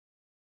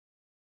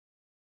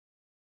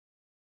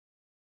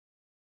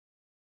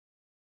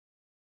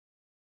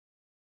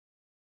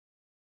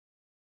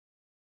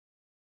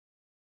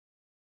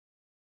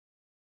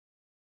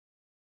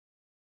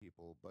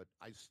But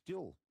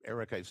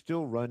Eric, I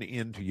still run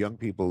into young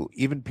people,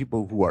 even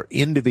people who are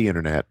into the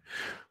internet,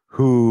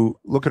 who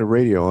look at a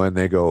radio and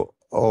they go,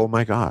 "Oh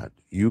my God,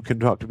 you can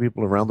talk to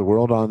people around the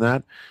world on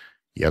that?"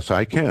 Yes,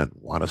 I can.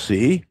 Want to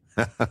see?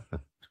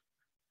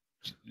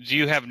 Do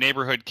you have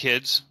neighborhood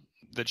kids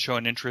that show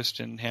an interest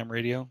in ham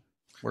radio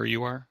where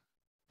you are?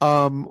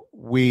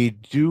 We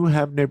do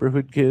have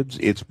neighborhood kids.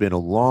 It's been a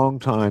long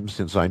time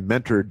since I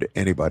mentored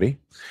anybody.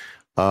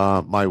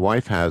 My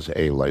wife has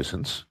a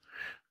license.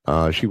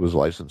 She was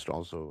licensed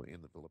also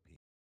in the Philippines.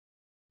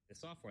 The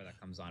software that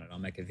comes on it, I'll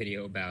make a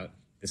video about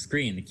the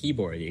screen, the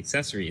keyboard, the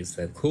accessories,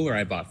 the cooler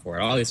I bought for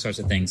it, all these sorts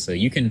of things. So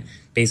you can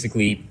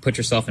basically put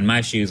yourself in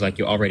my shoes like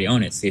you already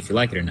own it, see if you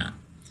like it or not.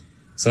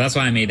 So that's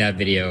why I made that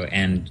video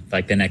and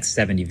like the next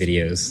 70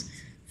 videos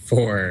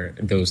for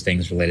those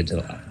things related to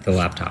the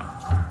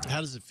laptop.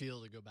 How does it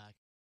feel to go back?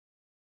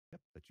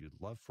 Yep, that you'd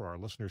love for our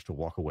listeners to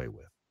walk away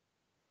with.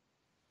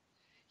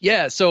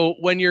 Yeah, so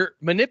when you're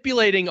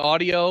manipulating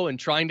audio and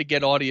trying to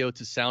get audio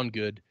to sound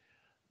good,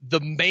 the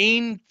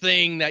main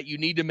thing that you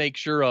need to make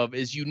sure of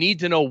is you need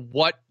to know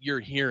what you're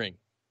hearing.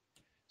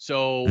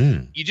 So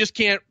you just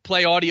can't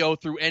play audio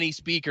through any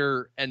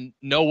speaker and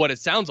know what it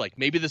sounds like.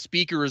 Maybe the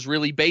speaker is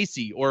really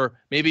bassy, or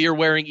maybe you're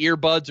wearing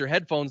earbuds or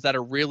headphones that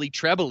are really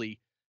trebly.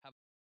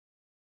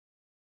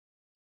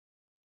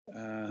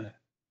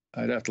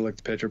 I'd have to look at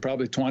the picture.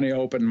 Probably 20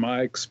 open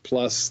mics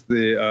plus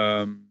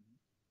the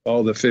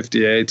all the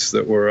 58s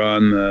that were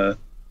on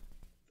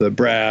the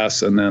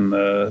brass, and then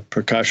the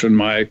percussion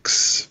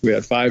mics. We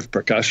had 5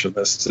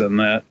 percussionists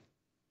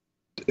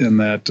in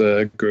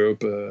that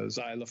group.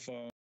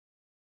 Xylophone.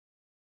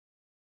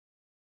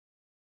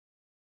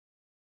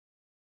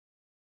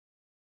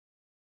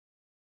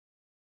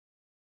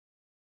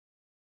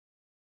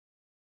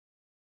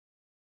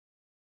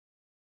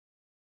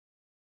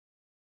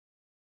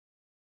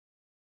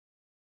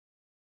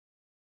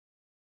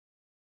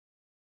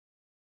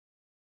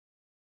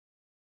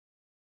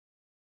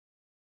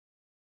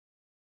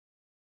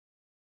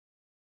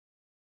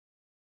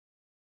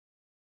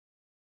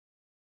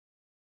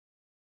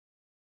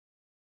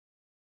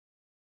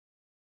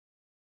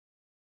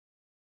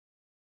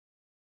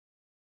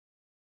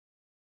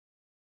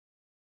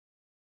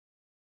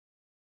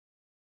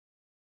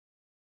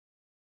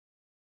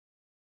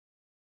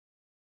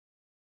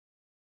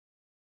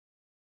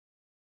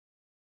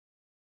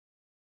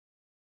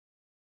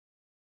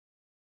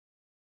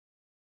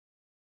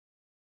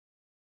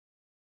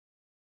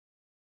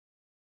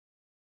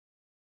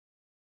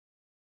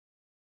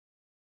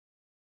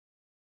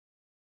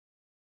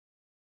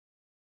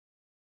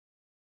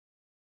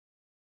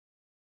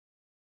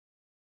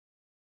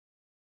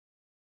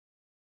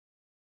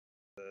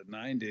 The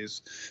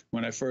 90s,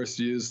 when I first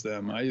used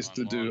them, I used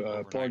to do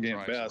Paul Game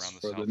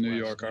Best for the New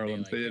York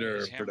Harlem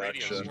Theater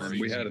production, and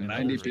we had a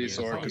 90-piece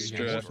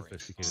orchestra,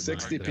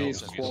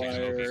 60-piece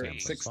choir,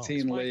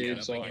 16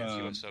 leads.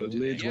 The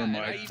leads were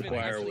mic'd. The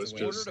choir was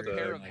just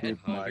group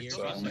mics,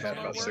 so I only had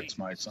about 6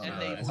 mics on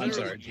I'm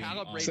sorry,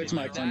 6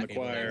 mics on the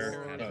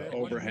choir,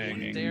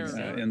 overhanging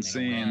in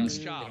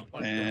scenes,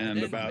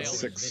 and about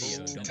 6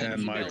 to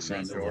 10 mics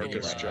on the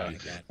orchestra.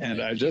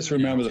 And I just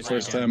remember the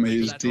first time I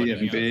used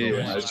D&B,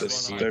 and I was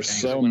just, they're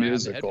so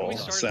musical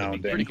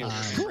sounding.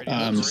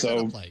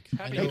 So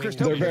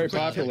they're very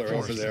popular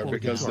over there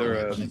because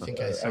they're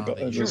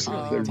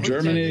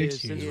Germany.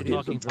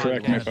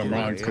 Correct me if I'm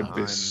wrong. Could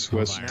be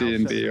Swiss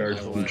D&B or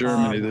from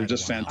Germany. They're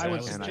just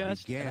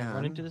fantastic.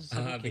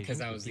 Because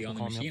that was the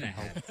only machine I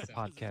had.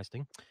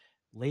 Podcasting.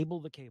 Label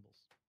the cables.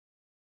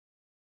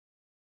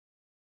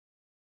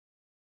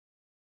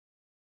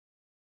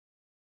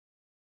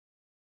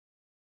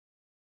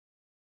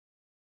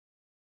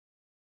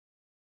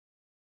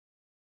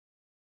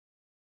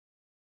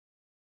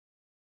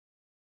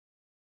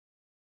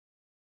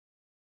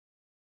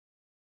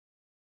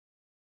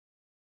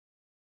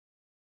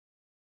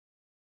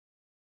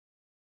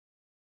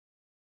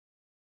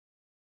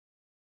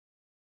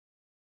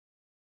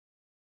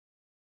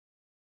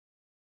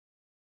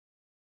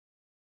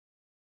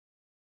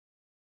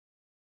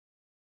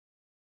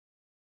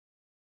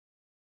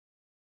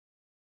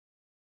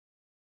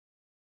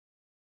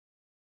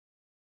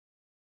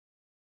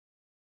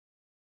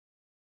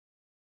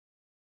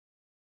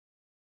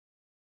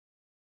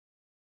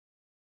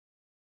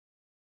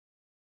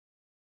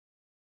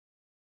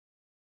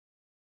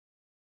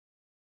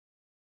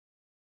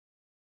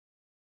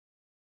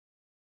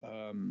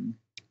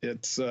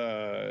 It's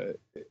a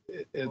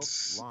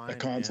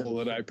console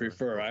that I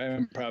prefer. I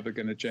am probably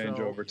going to change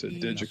over to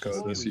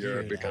Digico this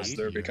year because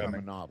they're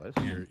becoming All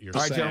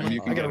right,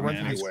 gentlemen, I got to run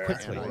through these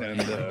quickly. I'm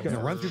going to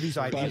run through these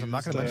ideas. I'm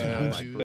not going to mention who's